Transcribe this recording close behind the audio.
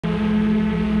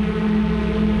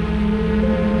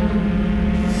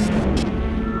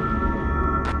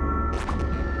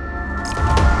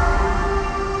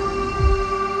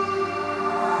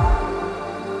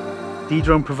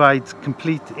Dedrone provides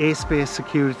complete airspace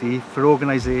security for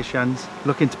organisations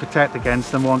looking to protect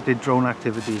against unwanted drone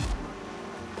activity.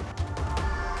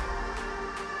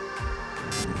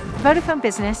 Vodafone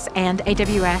Business and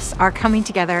AWS are coming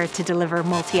together to deliver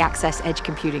multi-access edge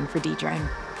computing for Dedrone.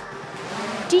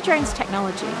 Dedrone's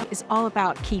technology is all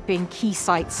about keeping key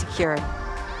sites secure.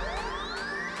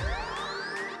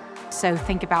 So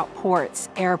think about ports,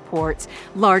 airports,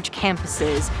 large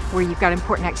campuses where you've got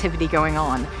important activity going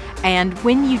on. And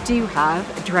when you do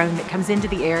have a drone that comes into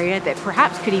the area that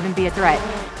perhaps could even be a threat,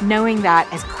 knowing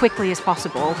that as quickly as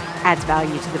possible adds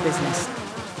value to the business.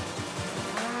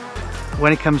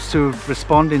 When it comes to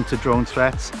responding to drone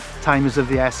threats, time is of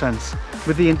the essence.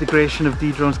 With the integration of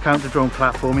Dedrone's counter-drone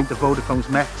platform into Vodafone's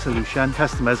MEC solution,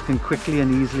 customers can quickly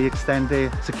and easily extend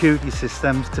their security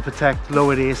systems to protect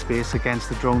lower airspace against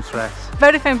the drone threats.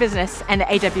 Vodafone Business and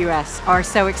AWS are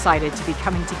so excited to be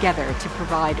coming together to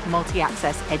provide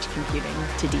multi-access edge computing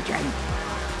to Dedrone.